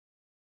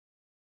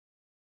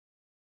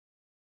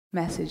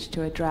Message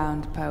to a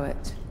drowned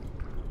poet,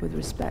 with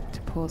respect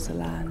to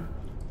porcelain.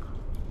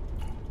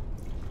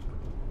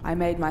 I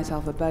made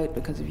myself a boat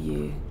because of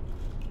you.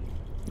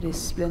 It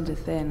is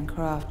splinter-thin,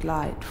 craft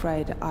light,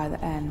 frayed at either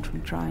end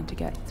from trying to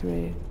get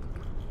through.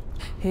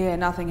 Here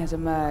nothing has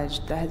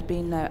emerged, there has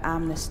been no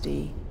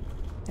amnesty.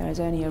 There is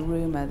only a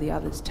rumour the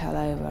others tell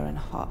over in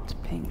hot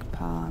pink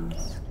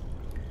palms.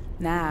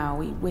 Now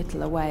we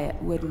whittle away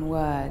at wooden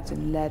words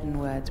and leaden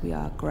words. We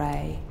are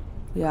grey.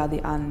 We are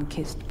the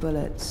unkissed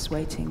bullets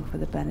waiting for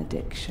the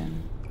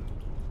benediction.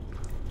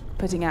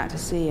 Putting out to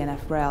sea in a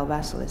frail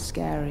vessel is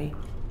scary.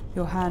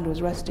 Your hand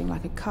was resting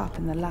like a cup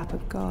in the lap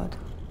of God.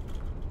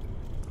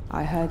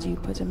 I heard you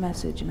put a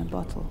message in a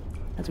bottle.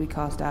 As we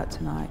cast out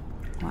tonight,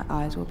 my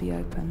eyes will be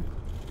open.